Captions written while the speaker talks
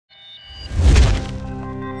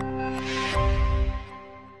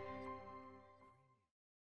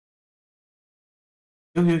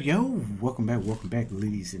Yo, welcome back,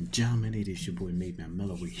 ladies and gentlemen. It is your boy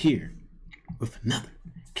MadeMenMelo. We're here with another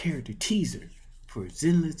character teaser for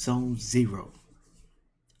Zenless Zone Zero.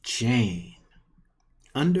 Jane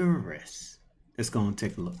under arrest. Let's go and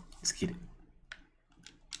take a look. Let's get it.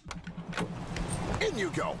 In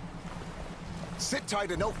you go. Sit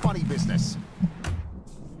tight and no funny business.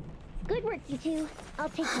 Good work, you two. I'll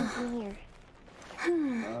take them from here.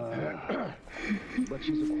 But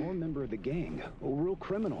she's a core member of the gang, a real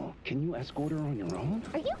criminal. Can you escort her on your own?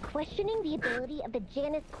 Are you questioning the ability of the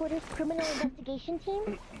Janus Quarters Criminal Investigation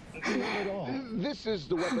Team? Not at all. This is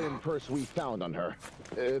the weapon and purse we found on her.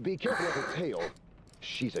 Be careful of her tail.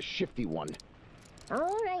 She's a shifty one. All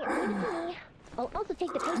right, leave it to me. I'll also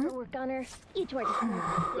take the paperwork on her. You two are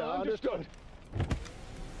dismissed. Understood.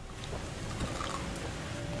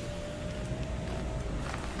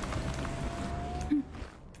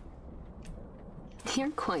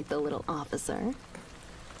 You're quite the little officer.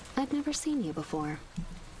 I've never seen you before.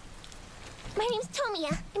 My name's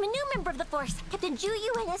Tomia. I'm a new member of the Force. Captain Ju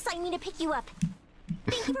Yuen assigned me to pick you up.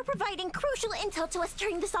 Thank you for providing crucial intel to us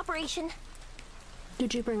during this operation.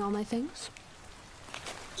 Did you bring all my things?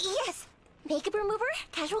 Yes. Makeup remover,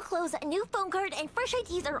 casual clothes, a new phone card, and fresh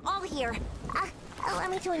IDs are all here. Allow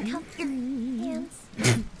me to uncuff your hands.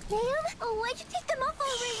 Ma'am? Oh, why'd you take them off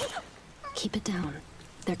already? Keep it down.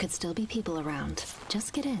 There could still be people around.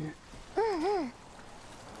 Just get in.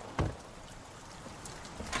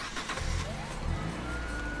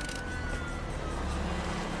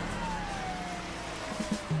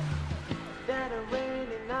 That a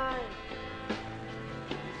rainy night,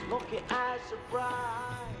 smoky eyes so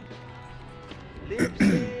bright, lips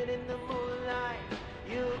lit in the moonlight.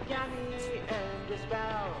 You got me in the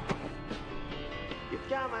spell. You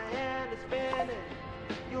got my hand spinning.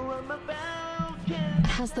 You were my falcon.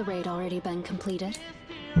 Has the raid already been completed?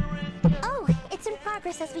 Oh, it's in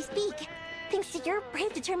progress as we speak. Thanks to your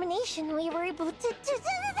brave determination, we were able to...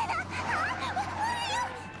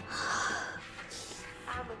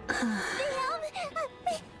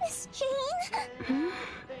 Miss Jane?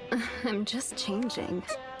 I'm just changing.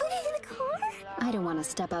 Put it in the car? I don't want to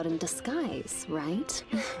step out in disguise, right?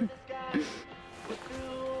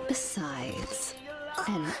 Besides,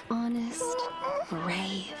 an honest,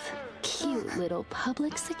 brave, cute little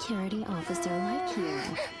public security officer like you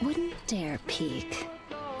wouldn't dare peek,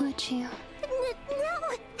 would you?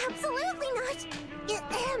 No, absolutely not.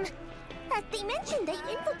 They mentioned they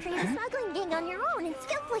infiltrated the smuggling gang on your own and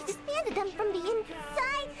skillfully disbanded them from the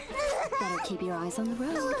inside. Better keep your eyes on the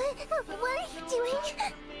road. What are you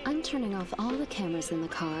doing? I'm turning off all the cameras in the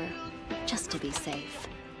car, just to be safe.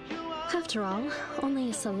 After all, only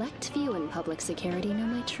a select few in public security know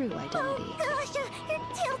my true identity. Oh gosh, your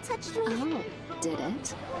tail touched me. Oh, did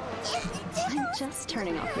it? I'm just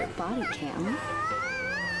turning off your body cam.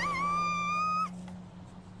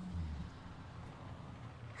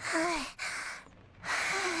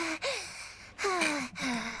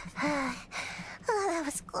 Oh, that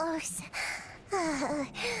was close.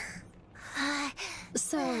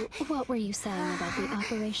 So, what were you saying about the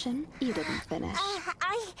operation? You didn't finish.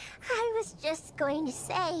 I was just going to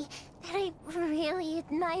say that I really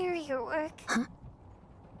admire your work. Huh?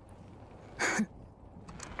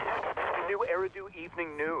 New Eridu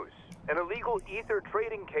Evening News. An illegal ether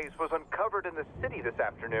trading case was uncovered in the city this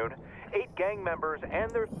afternoon. 8 gang members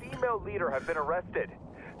and their female leader have been arrested.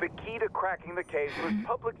 The key to cracking the case was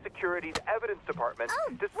Public Security's Evidence Department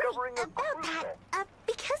discovering a crucial...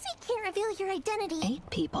 Because we can't reveal your identity... 8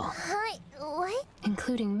 people. What?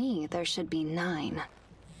 Including me, there should be 9.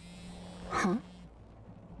 Huh?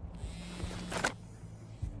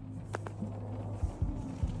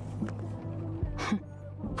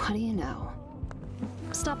 What do you know?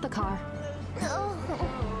 Stop the car. Oh.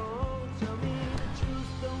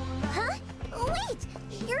 Huh? Wait!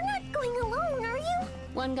 You're not going alone, are you?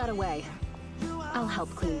 One got away. I'll help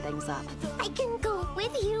clean things up. I can go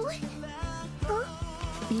with you. Huh?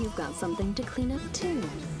 You've got something to clean up too,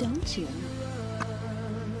 don't you?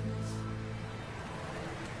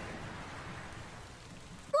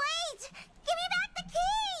 Wait! Give me back the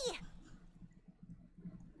key!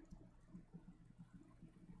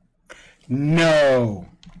 No.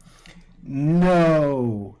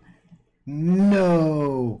 No.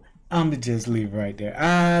 No. I'ma just leave right there.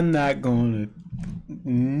 I'm not gonna.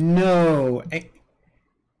 No.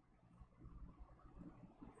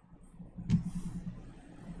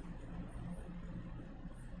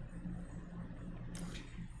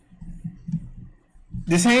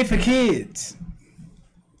 This ain't for kids.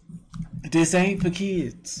 This ain't for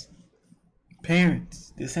kids.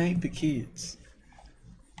 Parents, this ain't for kids.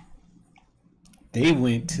 They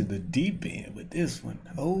went to the deep end with this one.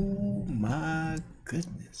 Oh my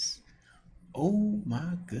goodness. Oh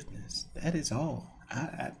my goodness. That is all.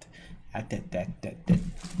 That.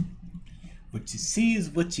 What you see is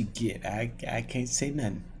what you get. I can't say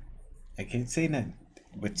nothing. I can't say nothing.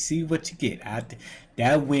 But see what you get.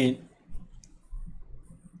 That went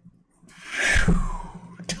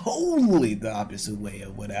totally the opposite way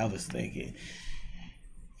of what I was thinking.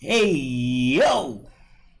 Hey yo,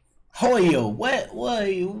 Hoyo,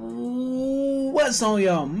 what's on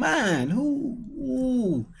your mind?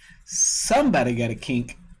 Somebody got a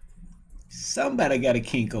kink. Somebody got a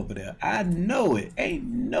kink over there. I know it. Ain't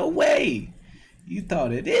no way. You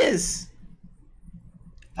thought it is.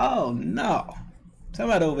 Oh no.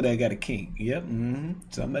 Somebody over there got a kink. Yep.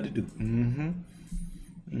 Somebody do.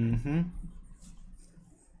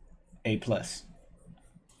 A plus.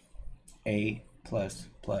 A plus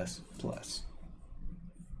plus plus.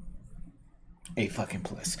 A fucking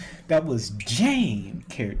plus. That was Jane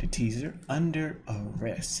character teaser, Under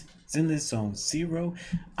Arrest. Zenless Zone 0.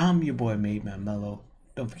 I'm your boy MadeMenMelo.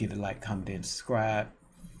 Don't forget to like, comment, and subscribe.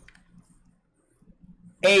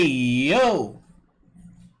 Hey yo.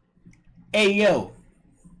 Hey yo.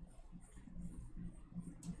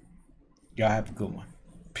 Y'all have a good one.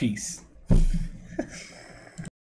 Peace.